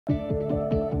Hello,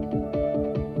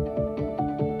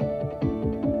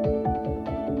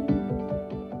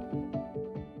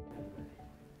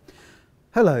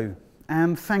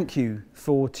 and thank you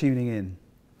for tuning in.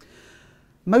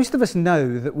 Most of us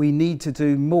know that we need to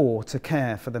do more to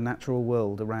care for the natural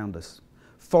world around us.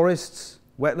 Forests,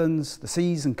 wetlands, the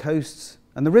seas and coasts,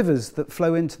 and the rivers that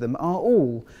flow into them are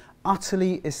all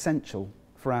utterly essential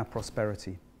for our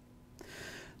prosperity.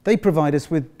 They provide us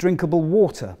with drinkable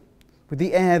water, with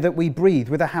the air that we breathe,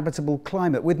 with a habitable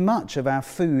climate, with much of our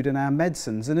food and our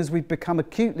medicines, and as we've become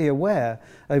acutely aware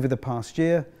over the past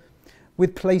year,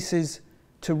 with places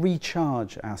to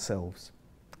recharge ourselves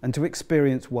and to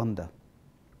experience wonder.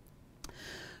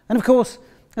 And of course,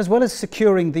 as well as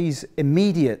securing these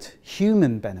immediate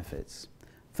human benefits,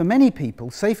 for many people,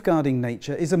 safeguarding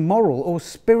nature is a moral or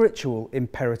spiritual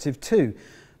imperative too.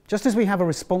 Just as we have a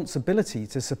responsibility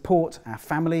to support our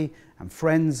family and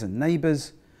friends and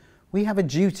neighbours, we have a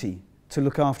duty to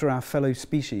look after our fellow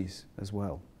species as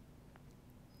well.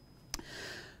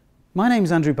 My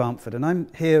name's Andrew Balmford, and I'm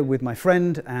here with my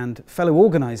friend and fellow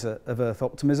organiser of Earth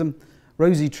Optimism,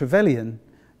 Rosie Trevelyan,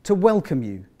 to welcome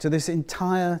you to this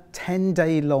entire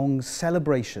 10-day-long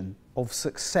celebration of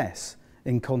success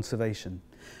in conservation,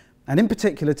 and in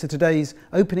particular to today's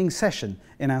opening session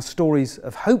in our Stories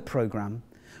of Hope programme,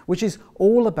 which is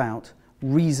all about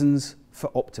reasons for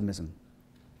optimism.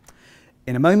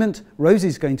 In a moment,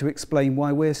 Rosie's going to explain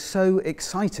why we're so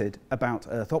excited about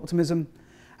Earth Optimism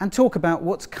and talk about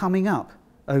what's coming up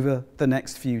over the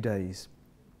next few days.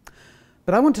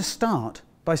 But I want to start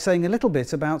by saying a little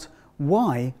bit about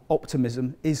why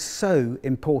optimism is so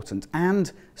important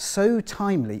and so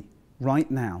timely right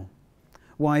now.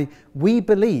 Why we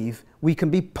believe we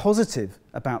can be positive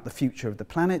about the future of the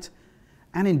planet,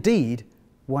 and indeed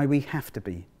why we have to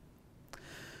be.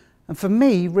 And for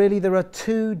me, really, there are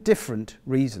two different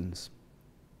reasons.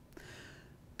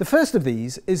 The first of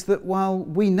these is that while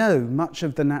we know much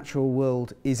of the natural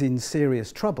world is in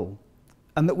serious trouble,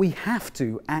 and that we have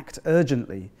to act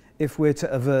urgently if we're to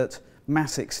avert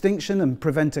mass extinction and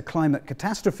prevent a climate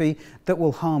catastrophe that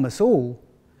will harm us all,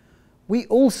 we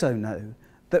also know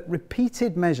that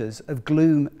repeated measures of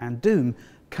gloom and doom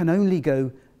can only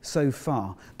go so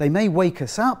far. They may wake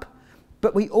us up,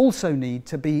 but we also need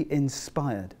to be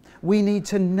inspired. We need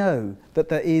to know that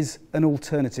there is an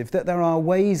alternative, that there are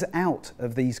ways out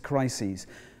of these crises,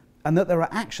 and that there are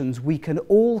actions we can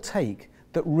all take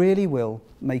that really will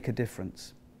make a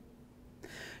difference.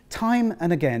 Time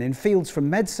and again, in fields from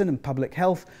medicine and public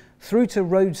health through to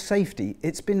road safety,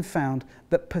 it's been found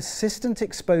that persistent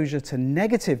exposure to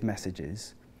negative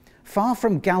messages, far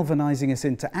from galvanising us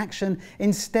into action,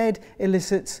 instead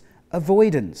elicits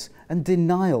avoidance and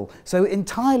denial. So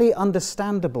entirely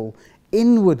understandable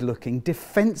inward-looking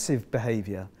defensive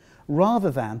behaviour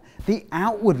rather than the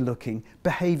outward-looking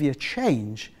behaviour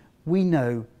change we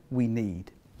know we need.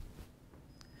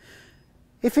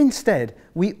 If instead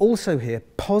we also hear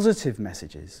positive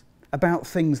messages about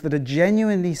things that are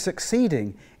genuinely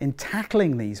succeeding in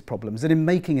tackling these problems and in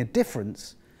making a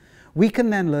difference, we can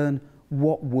then learn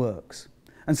what works.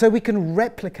 And so we can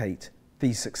replicate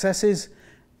these successes,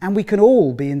 and we can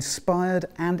all be inspired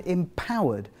and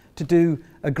empowered to do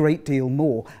a great deal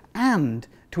more, and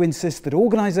to insist that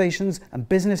organisations and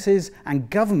businesses and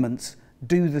governments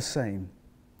do the same.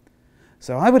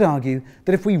 So I would argue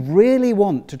that if we really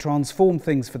want to transform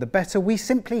things for the better, we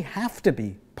simply have to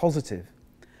be positive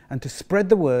and to spread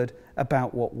the word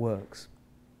about what works.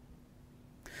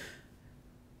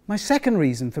 My second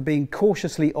reason for being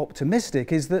cautiously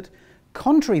optimistic is that,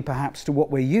 contrary perhaps to what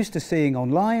we're used to seeing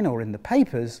online or in the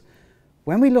papers,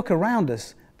 when we look around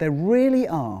us, there really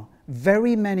are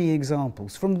very many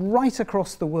examples from right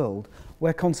across the world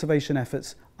where conservation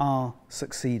efforts are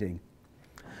succeeding.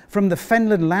 From the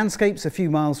fenland landscapes a few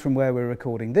miles from where we're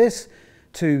recording this,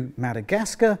 to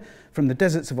Madagascar, from the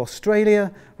deserts of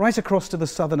Australia, right across to the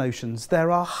southern oceans,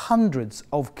 there are hundreds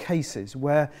of cases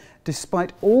where,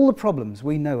 despite all the problems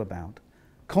we know about,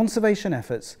 conservation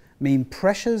efforts mean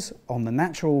pressures on the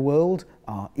natural world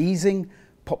are easing,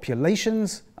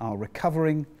 populations are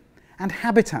recovering, and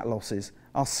habitat losses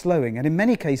are slowing, and in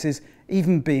many cases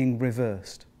even being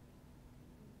reversed.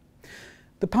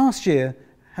 The past year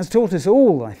has taught us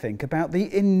all, I think, about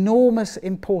the enormous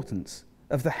importance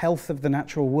of the health of the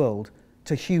natural world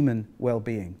to human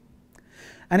well-being.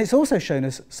 And it's also shown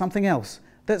us something else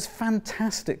that's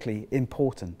fantastically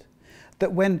important,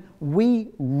 that when we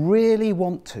really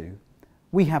want to,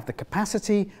 we have the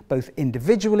capacity, both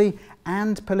individually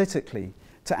and politically,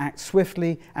 to act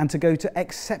swiftly and to go to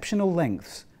exceptional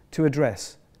lengths to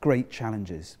address great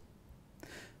challenges.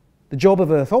 The job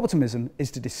of Earth Optimism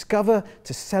is to discover,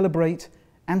 to celebrate,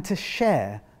 and to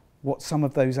share what some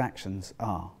of those actions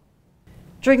are.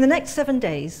 During the next 7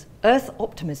 days, Earth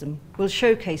Optimism will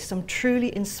showcase some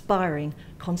truly inspiring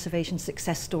conservation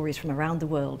success stories from around the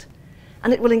world,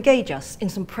 and it will engage us in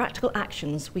some practical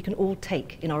actions we can all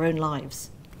take in our own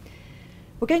lives.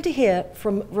 We're going to hear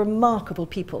from remarkable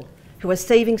people who are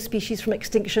saving species from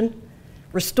extinction,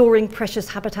 restoring precious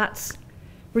habitats,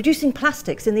 reducing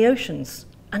plastics in the oceans,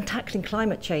 and tackling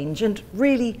climate change, and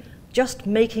really just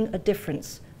making a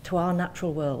difference to our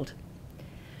natural world.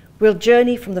 We'll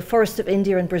journey from the forests of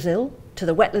India and Brazil to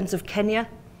the wetlands of Kenya,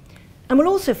 and we'll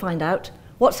also find out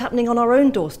what's happening on our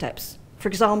own doorsteps, for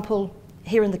example,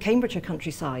 here in the Cambridgeshire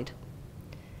countryside.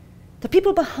 The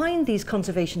people behind these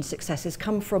conservation successes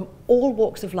come from all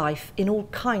walks of life in all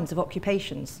kinds of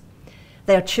occupations.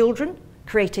 They are children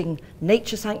creating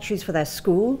nature sanctuaries for their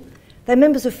school. They're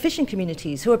members of fishing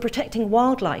communities who are protecting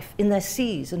wildlife in their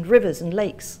seas and rivers and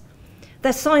lakes.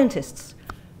 They're scientists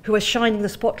who are shining the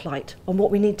spotlight on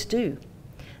what we need to do,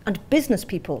 and business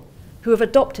people who have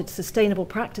adopted sustainable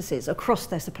practices across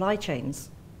their supply chains.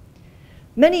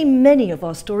 Many, many of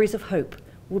our stories of hope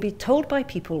will be told by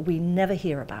people we never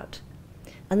hear about,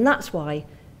 and that's why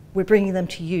we're bringing them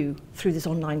to you through this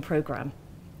online programme.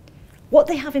 What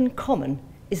they have in common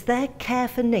is their care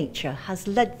for nature has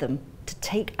led them to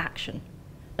take action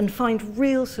and find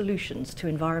real solutions to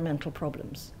environmental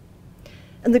problems.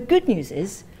 And the good news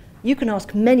is, you can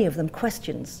ask many of them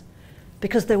questions,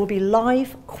 because there will be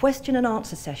live question and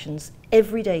answer sessions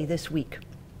every day this week.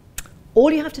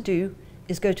 All you have to do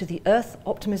is go to the Earth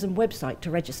Optimism website to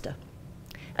register.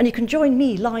 And you can join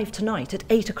me live tonight at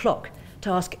 8 o'clock to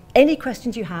ask any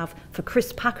questions you have for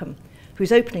Chris Packham,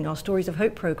 who's opening our Stories of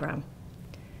Hope programme.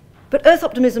 But Earth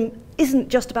Optimism isn't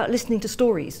just about listening to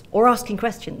stories or asking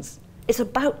questions. It's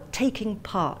about taking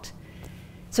part.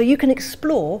 So you can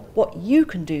explore what you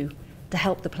can do to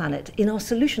help the planet in our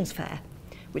Solutions Fair,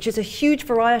 which is a huge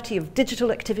variety of digital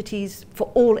activities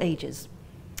for all ages.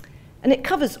 And it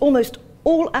covers almost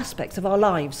all aspects of our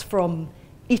lives, from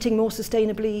eating more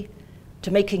sustainably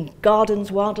to making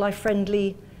gardens wildlife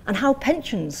friendly, and how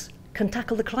pensions can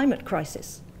tackle the climate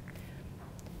crisis.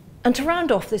 And to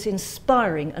round off this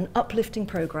inspiring and uplifting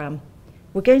programme,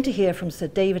 we're going to hear from Sir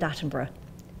David Attenborough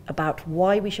about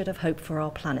why we should have hope for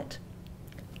our planet,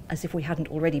 as if we hadn't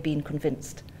already been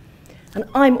convinced. And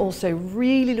I'm also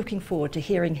really looking forward to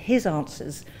hearing his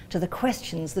answers to the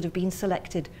questions that have been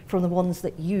selected from the ones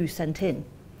that you sent in.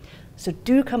 So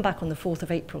do come back on the 4th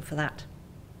of April for that.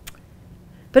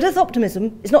 But Earth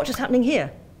Optimism is not just happening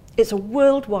here. It's a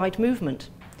worldwide movement.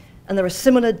 And there are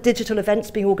similar digital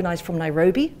events being organised from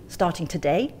Nairobi, starting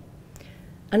today,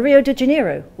 and Rio de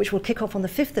Janeiro, which will kick off on the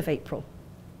 5th of April.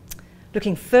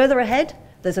 Looking further ahead,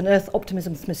 there's an Earth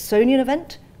Optimism Smithsonian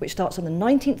event, which starts on the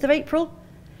 19th of April,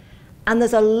 and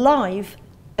there's a live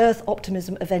Earth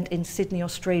Optimism event in Sydney,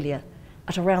 Australia,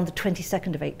 at around the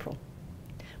 22nd of April.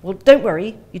 Well, don't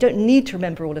worry, you don't need to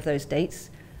remember all of those dates.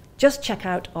 Just check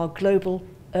out our global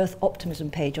Earth Optimism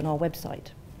page on our website.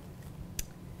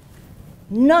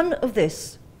 None of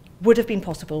this would have been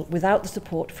possible without the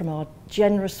support from our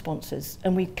generous sponsors,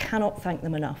 and we cannot thank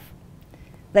them enough.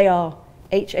 They are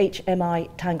HHMI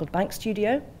Tangled Bank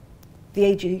Studio, the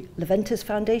A.G. Leventis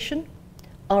Foundation,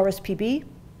 RSPB,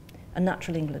 and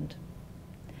Natural England.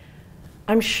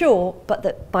 I'm sure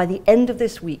that by the end of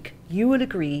this week, you will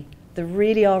agree there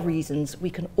really are reasons we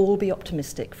can all be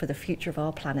optimistic for the future of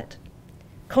our planet.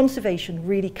 Conservation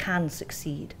really can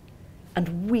succeed,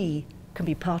 and we can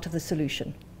be part of the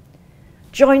solution.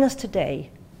 Join us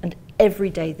today and every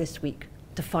day this week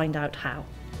to find out how.